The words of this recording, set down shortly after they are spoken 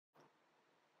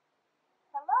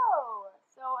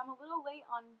I'm a little late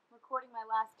on recording my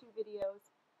last two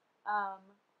videos. Um,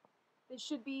 this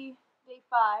should be day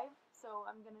 5, so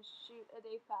I'm going to shoot a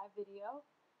day 5 video.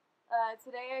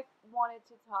 Today I wanted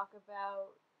to talk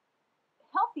about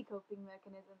healthy coping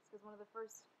mechanisms, because one of the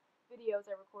first videos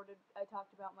I recorded, I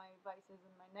talked about my vices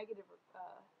and my negative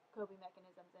coping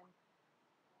mechanisms, and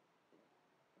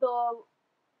the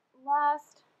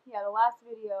last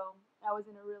video, I was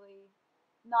in a really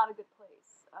not a good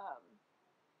place.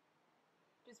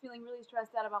 Just feeling really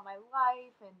stressed out about my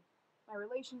life and my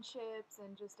relationships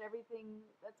and just everything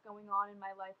that's going on in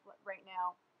my life right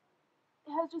now.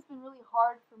 It has just been really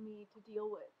hard for me to deal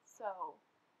with. So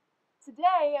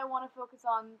today I want to focus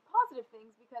on positive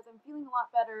things because I'm feeling a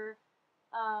lot better.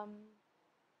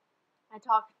 I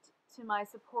talked to my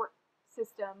support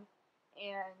system,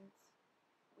 and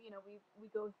we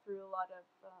go through a lot of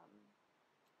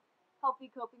healthy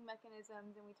coping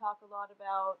mechanisms, and we talk a lot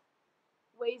about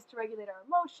ways to regulate our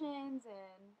emotions,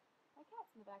 and my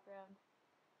cat's in the background.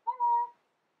 Hi, Mom.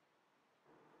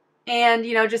 And,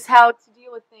 just how to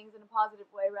deal with things in a positive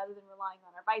way rather than relying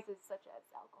on our vices, such as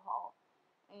alcohol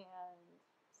and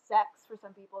sex. For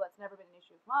some people, that's never been an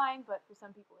issue of mine, but for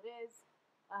some people it is.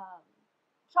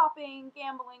 Shopping,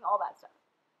 gambling, all that stuff.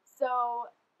 So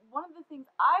one of the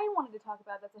things I wanted to talk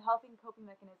about that's a healthy coping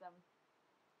mechanism,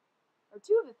 or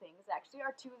two of the things actually,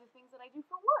 are two of the things that I do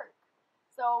for work.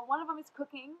 So one of them is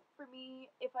cooking. For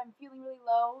me, if I'm feeling really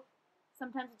low,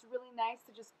 sometimes it's really nice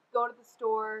to just go to the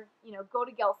store, go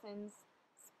to Gelson's,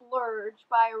 splurge,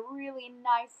 buy a really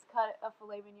nice cut of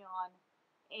filet mignon,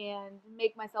 and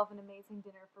make myself an amazing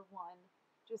dinner for one.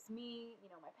 Just me,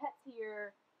 my pet's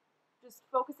here, just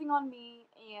focusing on me,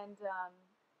 and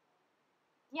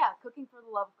cooking for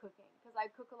the love of cooking. Because I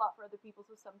cook a lot for other people,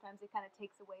 so sometimes it kind of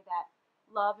takes away that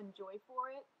love and joy for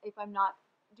it if I'm not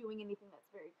doing anything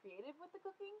that's very creative with the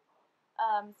cooking.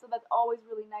 So that's always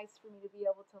really nice for me to be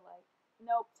able to,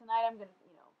 nope, tonight I'm gonna,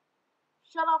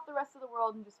 shut off the rest of the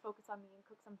world and just focus on me and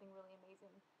cook something really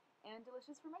amazing and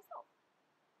delicious for myself.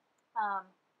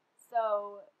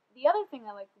 So the other thing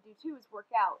I like to do too is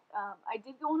work out. I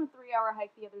did go on a 3-hour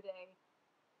hike the other day,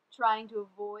 trying to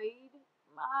avoid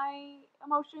my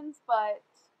emotions, but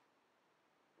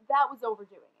that was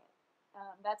overdoing it.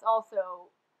 That's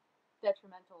also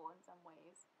detrimental in some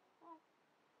ways,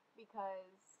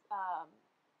 because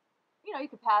you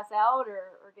could pass out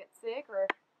or get sick, or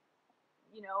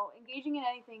engaging in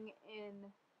anything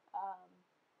in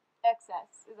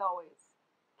excess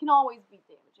can always be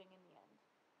damaging in the end.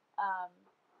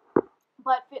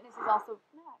 But fitness is also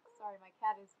sorry, my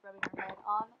cat is rubbing her head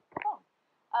on the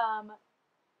phone.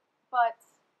 But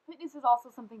fitness is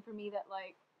also something for me that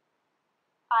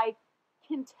I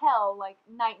can tell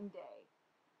night and day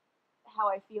how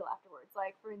I feel afterwards.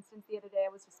 For instance, the other day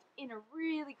I was just in a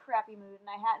really crappy mood, and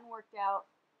I hadn't worked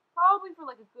out probably for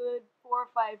a good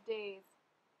 4 or 5 days.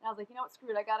 And I was like, you know what,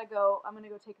 screw it, I gotta go. I'm gonna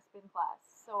go take a spin class.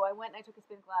 So I went and I took a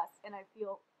spin class, and I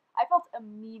felt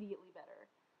immediately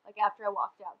better. After I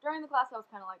walked out. During the class, I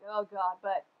was kind of like, oh god,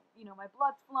 but my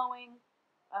blood's flowing.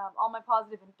 All my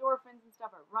positive endorphins and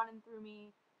stuff are running through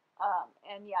me.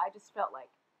 And I just felt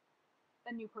like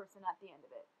a new person at the end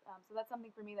of it. So that's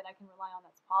something for me that I can rely on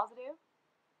that's positive.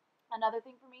 Another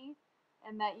thing for me,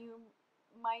 and that you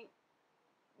might,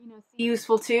 see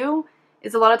useful too,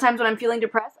 is a lot of times when I'm feeling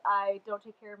depressed, I don't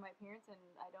take care of my appearance and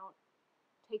I don't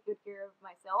take good care of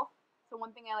myself. So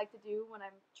one thing I like to do when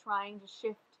I'm trying to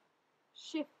shift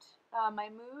my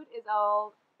mood is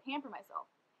I'll pamper myself.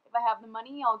 If I have the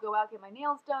money, I'll go out, get my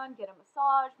nails done, get a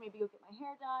massage, maybe go get my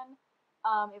hair done.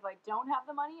 If I don't have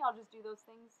the money, I'll just do those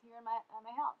things here at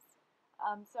my house.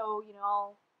 So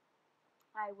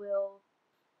I will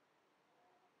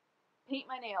paint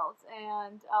my nails,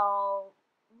 and I'll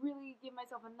really give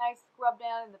myself a nice scrub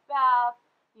down in the bath.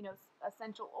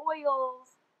 Essential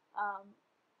oils,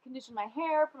 condition my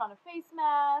hair, put on a face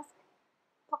mask,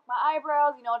 pluck my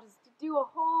eyebrows. Just do a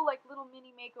whole little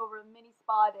mini makeover, mini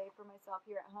spa day for myself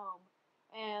here at home.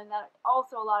 And that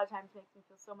also a lot of times makes me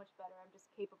feel so much better. I'm just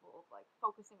capable of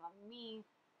focusing on me,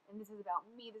 and this is about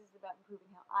me. This is about improving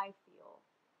how I feel,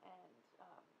 and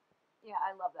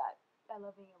I love that. I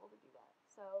love being able to do that.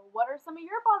 So, what are some of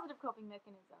your positive coping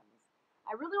mechanisms?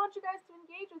 I really want you guys to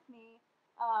engage with me.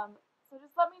 So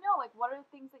just let me know, what are the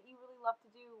things that you really love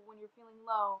to do when you're feeling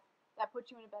low that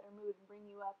put you in a better mood and bring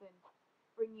you up and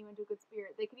bring you into a good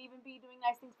spirit. They could even be doing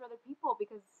nice things for other people,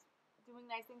 because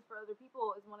doing nice things for other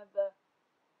people is one of the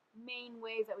main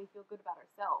ways that we feel good about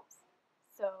ourselves.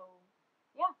 So,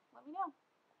 let me know.